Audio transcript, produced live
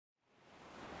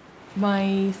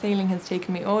My sailing has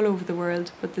taken me all over the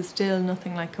world, but there's still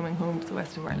nothing like coming home to the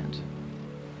west of Ireland.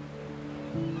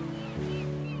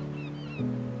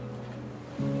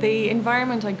 The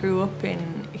environment I grew up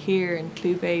in here in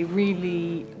Clew Bay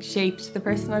really shaped the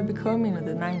person I've become, you know,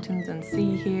 the mountains and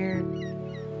sea here.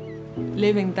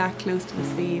 Living that close to the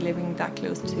sea, living that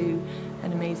close to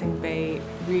an amazing bay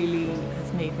really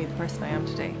has made me the person I am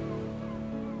today.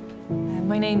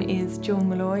 My name is Joan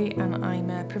Malloy and I'm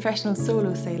a professional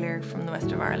solo sailor from the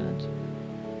west of Ireland.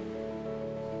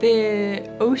 The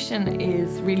ocean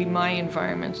is really my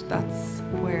environment. That's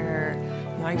where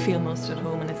I feel most at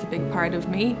home and it's a big part of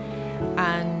me,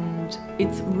 and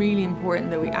it's really important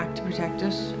that we act to protect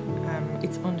it.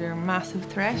 It's under massive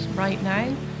threat right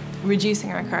now.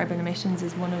 Reducing our carbon emissions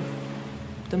is one of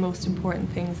the most important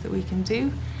things that we can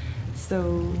do.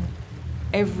 So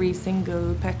every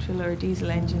single petrol or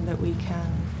diesel engine that we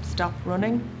can stop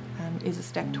running is a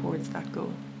step towards that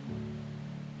goal.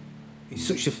 It's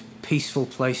such a peaceful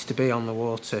place to be on the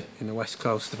water in the west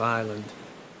coast of Ireland.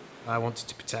 I wanted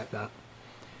to protect that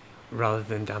rather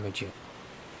than damage it.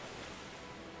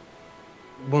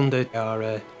 Wonder are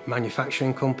a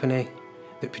manufacturing company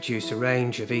that produce a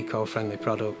range of eco-friendly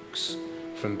products,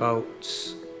 from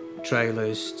boats,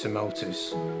 trailers to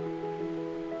motors.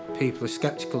 People are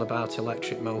sceptical about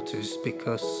electric motors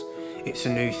because it's a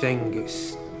new thing.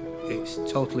 It's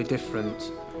totally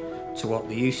different to what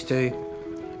they're used to,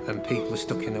 and people are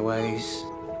stuck in their ways.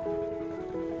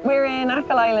 We're in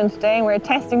Achill Island today and we're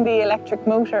testing the electric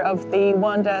motor of the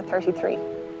Wanda 33.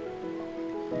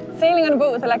 Sailing on a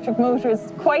boat with electric motor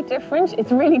is quite different.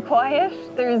 It's really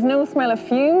quiet, there is no smell of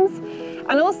fumes,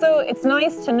 and also it's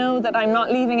nice to know that I'm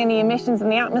not leaving any emissions in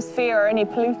the atmosphere or any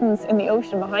pollutants in the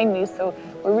ocean behind me, so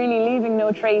we're really leaving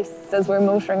no trace as we're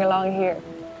motoring along here.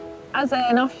 As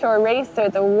an offshore racer,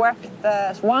 the work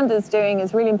that Wanda's doing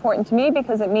is really important to me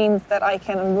because it means that I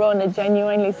can run a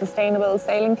genuinely sustainable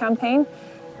sailing campaign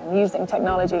using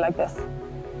technology like this.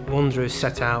 Wanderers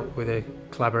set out with a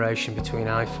collaboration between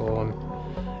iForm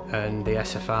and the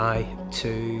SFI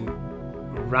to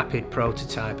rapid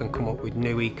prototype and come up with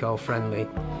new eco-friendly,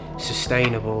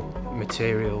 sustainable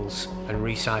materials and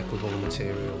recyclable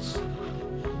materials.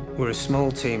 We're a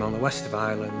small team on the west of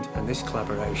Ireland, and this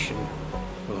collaboration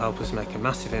will help us make a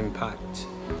massive impact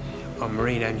on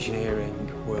marine engineering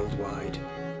worldwide.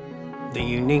 The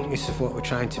uniqueness of what we're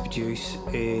trying to produce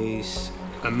is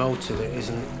a motor that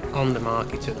isn't on the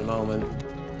market at the moment,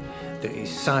 that is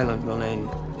silent running,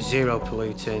 zero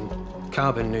polluting,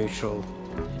 carbon neutral,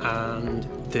 and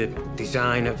the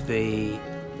design of the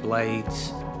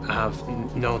blades have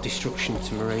no destruction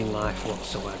to marine life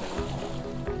whatsoever.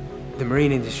 The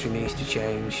marine industry needs to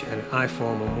change, and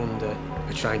iForm and Wanda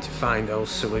are trying to find those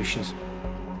solutions.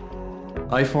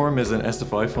 iForm is an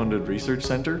SFI-funded research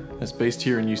centre. It's based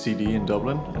here in UCD in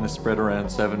Dublin and is spread around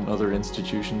 7 other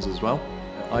institutions as well.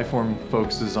 iForm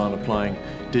focuses on applying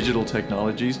digital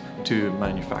technologies to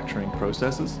manufacturing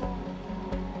processes.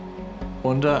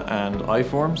 Wanda and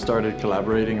iForm started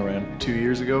collaborating around 2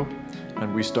 years ago,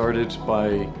 and we started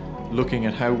by looking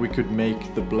at how we could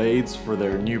make the blades for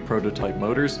their new prototype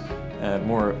motors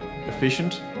more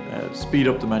efficient, speed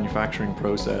up the manufacturing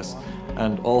process,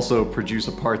 and also produce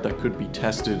a part that could be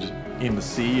tested in the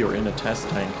sea or in a test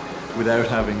tank without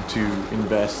having to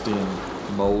invest in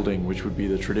moulding, which would be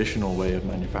the traditional way of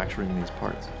manufacturing these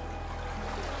parts.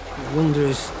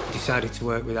 Wanderers decided to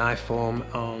work with iForm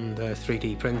on the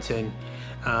 3D printing,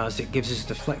 as it gives us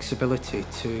the flexibility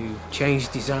to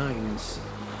change designs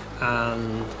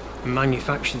and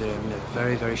manufacture them in a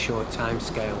very, very short time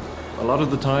scale. A lot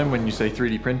of the time when you say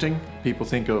 3D printing, people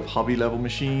think of hobby level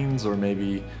machines or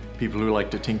maybe people who like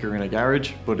to tinker in a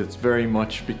garage, but it's very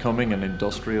much becoming an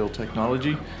industrial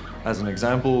technology. As an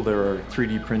example, there are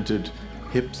 3D printed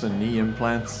hips and knee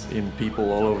implants in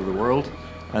people all over the world,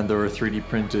 and there are 3D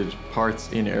printed parts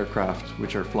in aircraft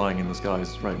which are flying in the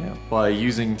skies right now. By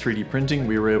using 3D printing,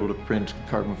 we were able to print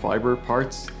carbon fiber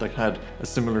parts that had a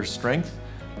similar strength,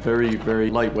 very,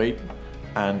 very lightweight,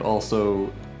 and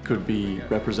also could be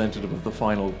representative of the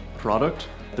final product.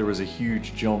 There was a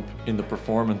huge jump in the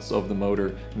performance of the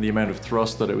motor and the amount of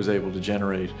thrust that it was able to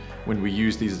generate when we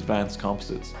used these advanced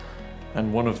composites.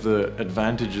 And one of the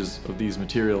advantages of these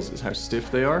materials is how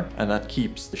stiff they are, and that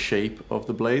keeps the shape of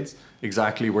the blades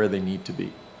exactly where they need to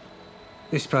be.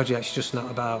 This project's just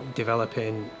not about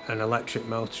developing an electric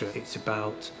motor, it's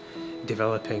about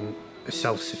developing a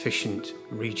self-sufficient,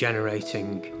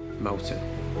 regenerating motor.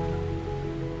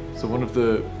 So one of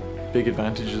the big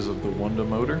advantages of the Wanda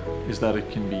motor is that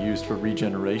it can be used for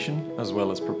regeneration as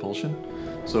well as propulsion.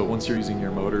 So once you're using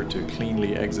your motor to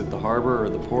cleanly exit the harbour or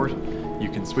the port, you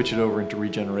can switch it over into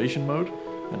regeneration mode,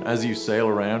 And as you sail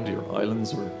around your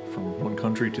islands or from one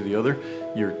country to the other,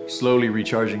 you're slowly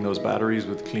recharging those batteries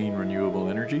with clean, renewable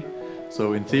energy.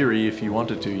 So in theory, if you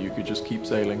wanted to, you could just keep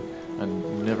sailing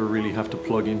and never really have to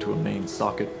plug into a main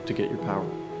socket to get your power.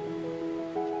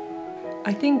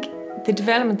 I think the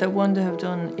development that Wanda have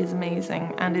done is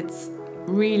amazing, and it's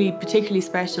really particularly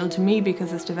special to me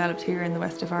because it's developed here in the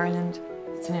west of Ireland.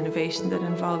 It's an innovation that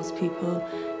involves people,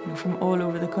 you know, from all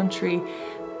over the country,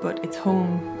 but its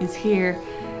home is here,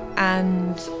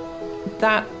 and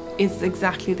that is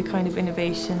exactly the kind of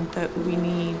innovation that we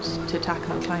need to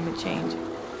tackle climate change.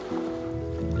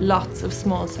 Lots of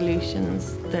small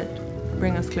solutions that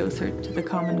bring us closer to the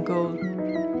common goal.